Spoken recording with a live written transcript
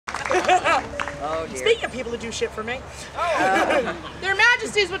Oh, dear. Speaking of people who do shit for me. Their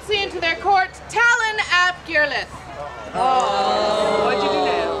Majesties would see into their court Talan ap Gueiluirth. What'd you do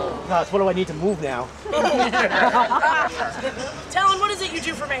now? Gosh, what do I need to move now? Talan, what is it you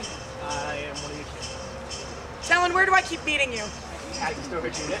do for me? I am one of your kids. Talan, where do I keep meeting you? At the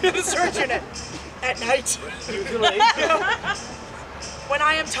storage unit. The storage unit. At night. Usually. When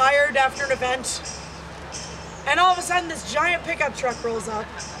I am tired after an event, and all of a sudden this giant pickup truck rolls up,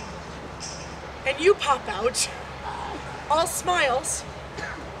 and you pop out, all smiles,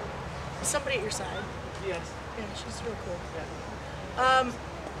 with somebody at your side. Yes. Yeah, she's real cool. Yeah.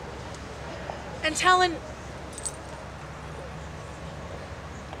 And Talan,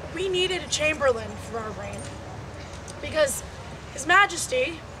 we needed a chamberlain for our reign, because His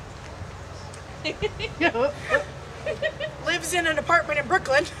Majesty lives in an apartment in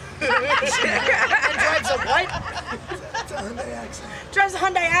Brooklyn and drives a what? It's a Hyundai accent. Drives a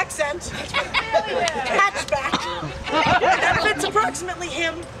Hyundai Accent. Hatchback. That fits approximately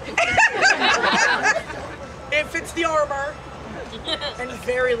him. It fits the armor. And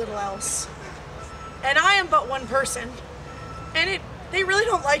very little else. And I am but one person. And they really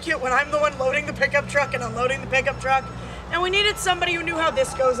don't like it when I'm the one loading the pickup truck and unloading the pickup truck. And we needed somebody who knew how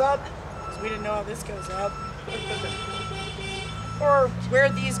this goes up. Because we didn't know how this goes up. Or where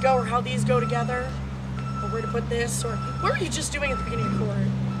these go, or how these go together, or where to put this, or what were you just doing at the beginning of court?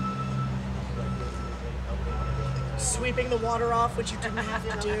 Sweeping the water off, which you didn't have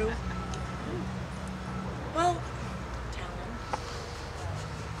to do. Well, Talan,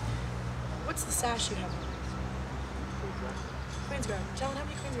 what's the sash you have on? Queensguard. Talan, how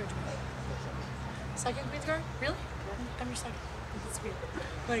many Queensguard do you have? Second Queensguard? Really? I'm your second. That's weird.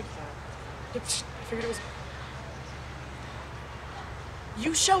 Like, I figured it was.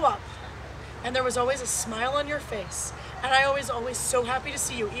 You show up, and there was always a smile on your face, and I always so happy to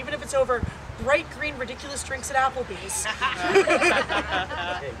see you, even if it's over bright green ridiculous drinks at Applebee's.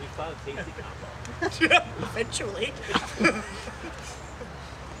 Hey, we found a tasty combo. Eventually.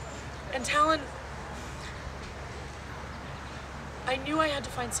 And Talan, I knew I had to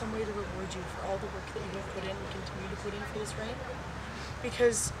find some way to reward you for all the work that you have put in and continue to put in for this reign,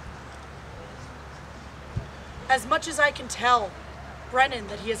 because as much as I can tell Brennan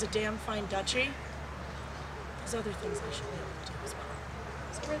that he has a damn fine duchy, there's other things I should be able to do as well.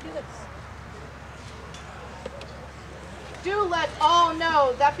 So we're gonna do this. Do let all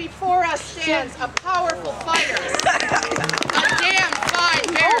know that before us stands a powerful fighter, a damn fine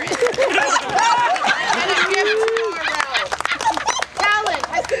baron, and a gift to our realm. Talan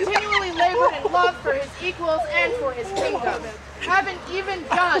has continually labored in love for his equals and for his kingdom, having even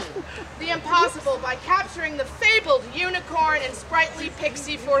done the impossible by capturing the fabled unicorn and sprightly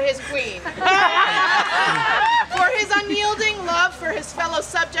pixie for his queen. For his unyielding love for his fellow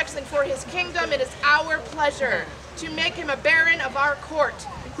subjects and for his kingdom, it is our pleasure to make him a baron of our court.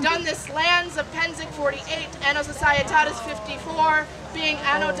 Done this lands of Pennsic 48, Anno Societatis 54, being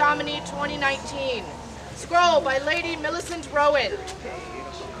Anno Domini 2019. Scroll by Lady Millicent Rowan.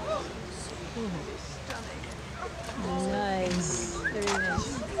 Nice. Very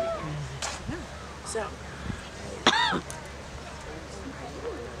nice. So.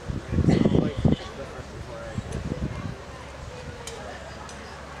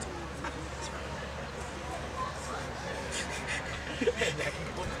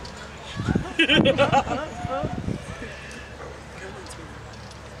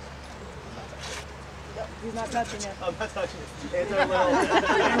 He's not touching it. I'm not touching it. It's a little.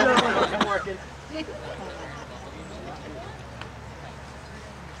 I'm working. Yeah,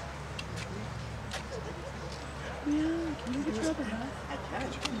 can you get your other hat?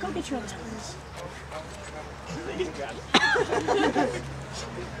 Go get your other hat.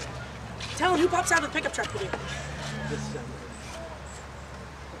 Talan, who pops out of the pickup truck with you?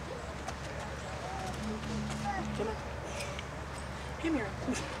 Come on. Hey, Muirenn.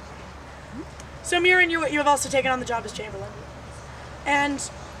 So Muirenn, you have also taken on the job as Chamberlain. And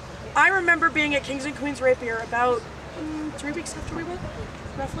I remember being at Kings and Queens Rapier about 3 weeks after we won,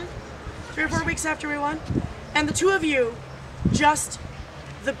 roughly. 3 or 4 weeks after we won. And the two of you, just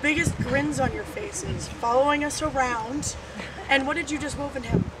the biggest grins on your faces, following us around. And what did you just wove in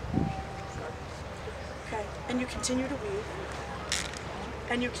him? Okay, and you continue to weave.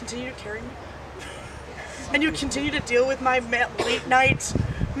 And you continue to carry me. And you continue to deal with my late night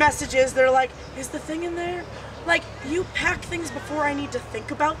messages that are like, is the thing in there? Like, you pack things before I need to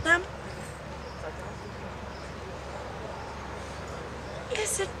think about them?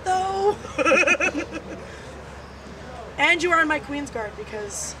 Is it though? And you are on my Queen's Guard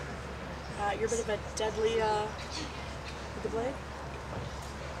because you're a bit of a deadly with the blade.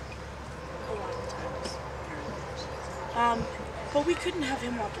 Hold on. But we couldn't have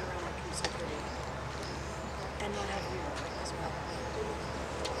him walking around like he was so pretty. And not have you as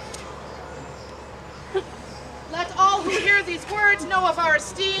well. Let all who hear these words know of our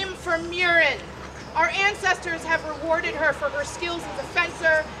esteem for Muirenn. Our ancestors have rewarded her for her skills as a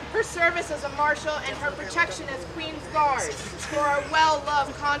fencer, her service as a marshal, and her protection as Queen's Guard for our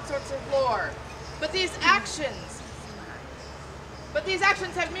well-loved consorts of lore. But these actions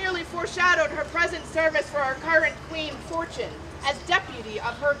have merely foreshadowed her present service for our current Queen Fortune as deputy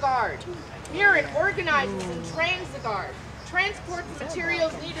of her guard. Muirenn organizes and trains the guard, transports the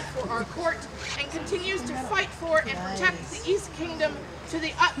materials needed for our court, and continues to fight for and protect the East Kingdom to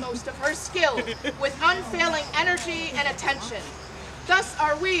the utmost of her skill, with unfailing energy and attention. Thus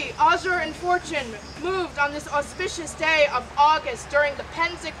are we, Azure and Fortune, moved on this auspicious day of August during the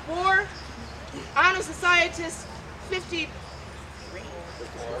Pennsic War, Anno Societis 54,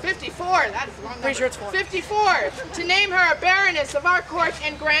 that is a long number. Pretty sure it's 4. 54, to name her a Baroness of our court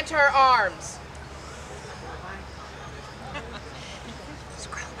and grant her arms.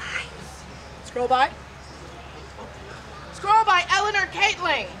 Scroll by. Scroll by Eleanor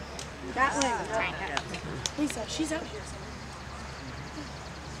Caitling. That way. Lisa, she's out here.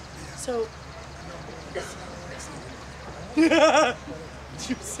 So. You're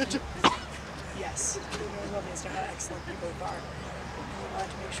such a. Yes. You're lovely as to how excellent you both are. You want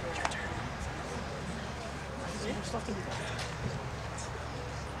to make sure it's your turn.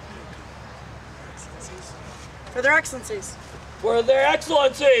 For their excellencies. For their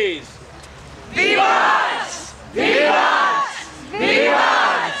excellencies!